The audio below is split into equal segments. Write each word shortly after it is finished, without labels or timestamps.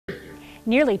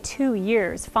Nearly 2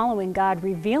 years following God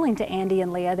revealing to Andy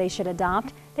and Leah they should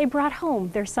adopt, they brought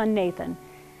home their son Nathan.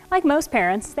 Like most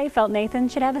parents, they felt Nathan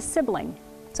should have a sibling.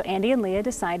 So Andy and Leah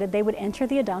decided they would enter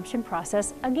the adoption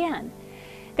process again.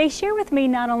 They share with me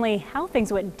not only how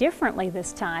things went differently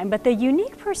this time, but the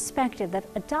unique perspective that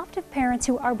adoptive parents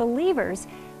who are believers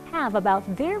have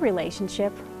about their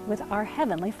relationship with our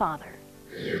Heavenly Father.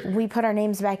 We put our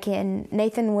names back in.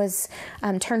 Nathan was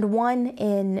turned 1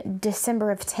 in December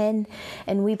of 10,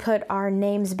 and we put our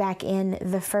names back in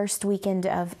the first weekend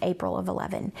of April of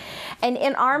 11. And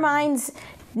in our minds,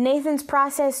 Nathan's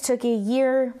process took 1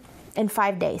 year and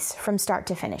 5 days from start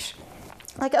to finish.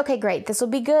 Like, okay, great, this will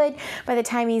be good. By the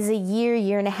time he's 1 year,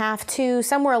 1.5 years, 2,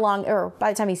 somewhere along, or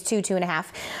by the time he's 2,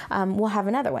 2.5, we'll have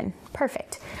another one.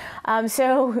 Perfect.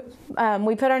 So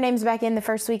we put our names back in the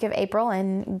first week of April,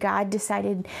 and God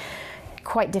decided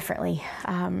quite differently.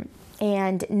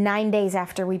 And 9 days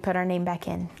after we put our name back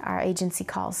in, our agency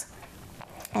calls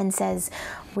and says,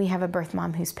 we have a birth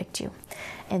mom who's picked you,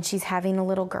 and she's having a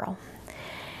little girl.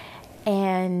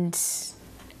 And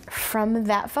from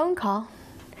that phone call,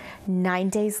 9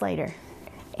 days later,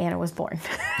 Anna was born.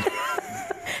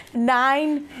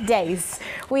 9 days.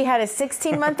 We had a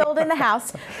 16-month-old in the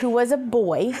house who was a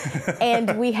boy,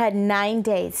 and we had 9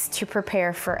 days to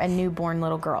prepare for a newborn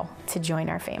little girl to join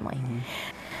our family. Mm-hmm.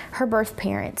 Her birth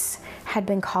parents had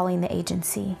been calling the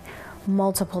agency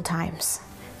multiple times,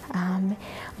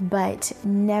 but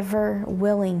never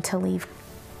willing to leave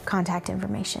contact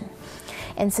information.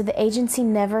 And so the agency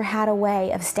never had a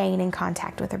way of staying in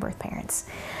contact with her birth parents.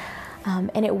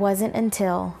 And it wasn't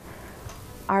until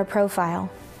our profile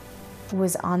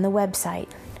was on the website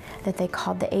that they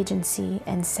called the agency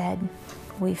and said,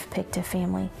 we've picked a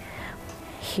family.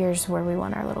 Here's where we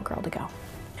want our little girl to go.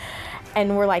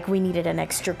 And we're like, we needed an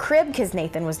extra crib because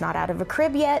Nathan was not out of a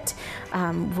crib yet.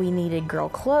 We needed girl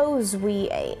clothes. We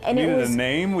needed a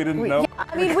name. We didn't know. Yeah,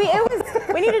 I mean,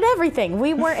 we needed everything.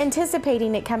 We weren't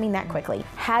anticipating it coming that quickly.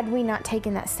 Had we not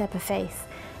taken that step of faith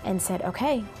and said,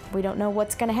 okay, we don't know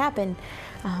what's going to happen,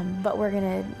 but we're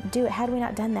going to do it. Had we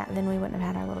not done that, then we wouldn't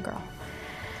have had our little girl.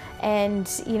 And,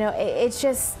 you know, it's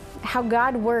just how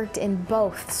God worked in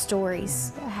both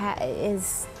stories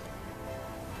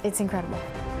it's incredible.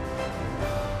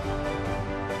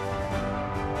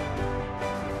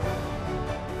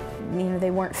 You know,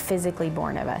 they weren't physically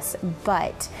born of us,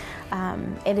 but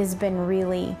it has been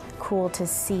really cool to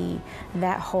see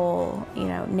that whole, you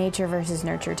know, nature versus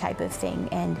nurture type of thing.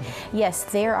 And yes,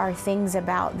 there are things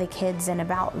about the kids and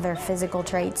about their physical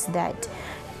traits that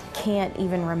can't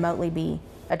even remotely be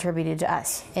attributed to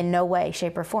us in no way,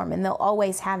 shape, or form. And they'll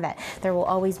always have that. There will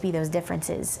always be those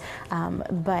differences.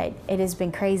 But it has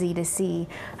been crazy to see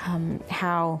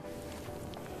how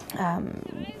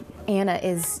Anna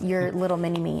is your little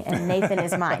mini-me and Nathan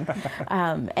is mine.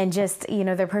 And just, you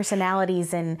know, their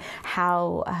personalities and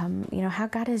how, you know, how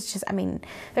God is just, I mean,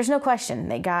 there's no question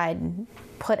that God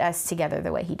put us together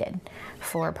the way he did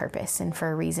for a purpose and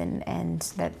for a reason, and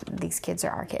that these kids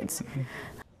are our kids. Mm-hmm.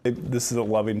 This is a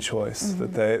loving choice,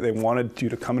 mm-hmm. that they wanted you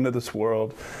to come into this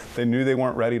world. They knew they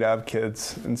weren't ready to have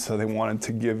kids, and so they wanted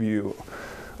to give you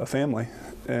a family.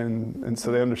 And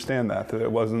so they understand that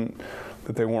it wasn't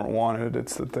that they weren't wanted,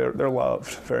 it's that they're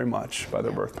loved very much by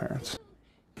their birth parents.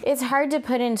 It's hard to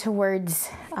put into words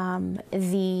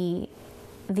the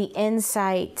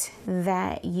insight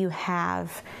that you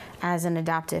have as an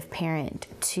adoptive parent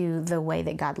to the way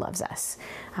that God loves us,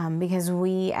 because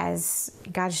we as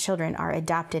God's children are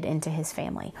adopted into his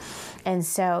family. And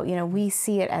so, you know, we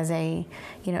see it as a,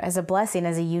 you know, as a blessing,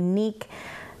 as a unique,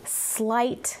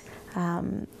 slight,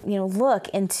 you know, look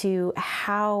into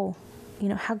how, you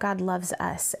know, how God loves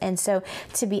us. And so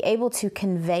to be able to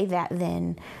convey that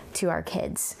then to our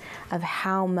kids of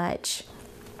how much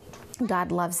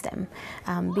God loves them,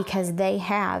 because they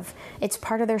have, it's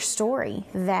part of their story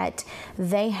that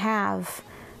they have,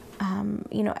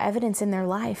 you know, evidence in their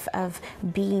life of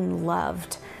being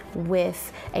loved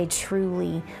with a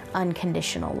truly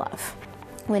unconditional love.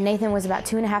 When Nathan was about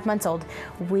 2.5 months old,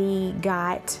 we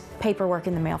got paperwork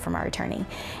in the mail from our attorney.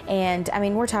 And I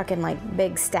mean, we're talking like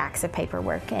big stacks of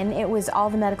paperwork. And it was all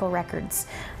the medical records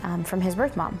from his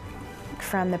birth mom,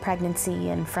 from the pregnancy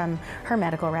and from her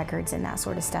medical records and that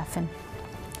sort of stuff. And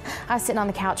I was sitting on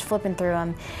the couch flipping through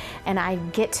them, and I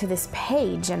get to this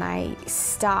page and I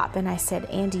stop and I said,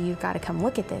 Andy, you've got to come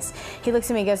look at this. He looks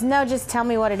at me and goes, no, just tell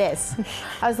me what it is.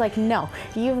 I was like, no,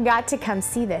 you've got to come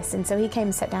see this. And so he came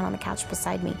and sat down on the couch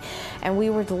beside me, and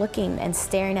we were looking and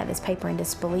staring at this paper in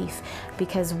disbelief,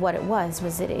 because what it was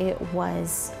that it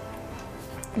was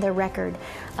the record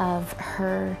of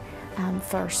her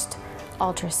first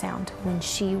ultrasound when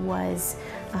she was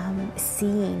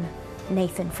seeing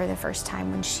Nathan for the first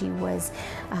time, when she was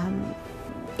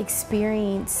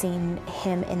experiencing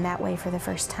him in that way for the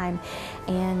first time.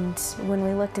 And when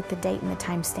we looked at the date and the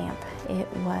timestamp, it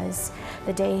was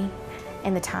the day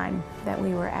and the time that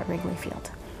we were at Wrigley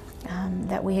Field,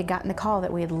 that we had gotten the call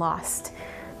that we had lost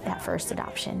that first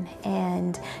adoption.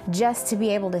 And just to be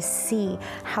able to see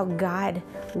how God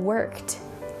worked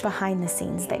behind the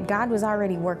scenes, that God was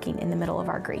already working in the middle of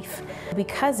our grief.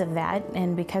 Because of that,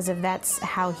 and because of that's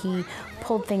how He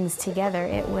pulled things together,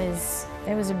 it was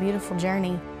a beautiful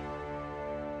journey.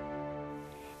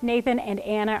 Nathan and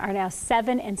Anna are now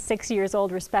 7 and 6 years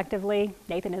old, respectively.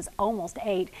 Nathan is almost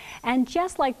 8. And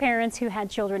just like parents who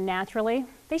had children naturally,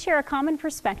 they share a common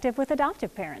perspective with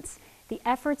adoptive parents. The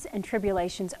efforts and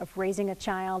tribulations of raising a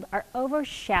child are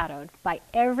overshadowed by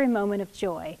every moment of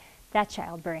joy that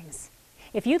child brings.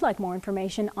 If you'd like more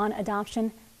information on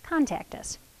adoption, contact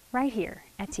us right here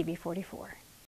at TV44.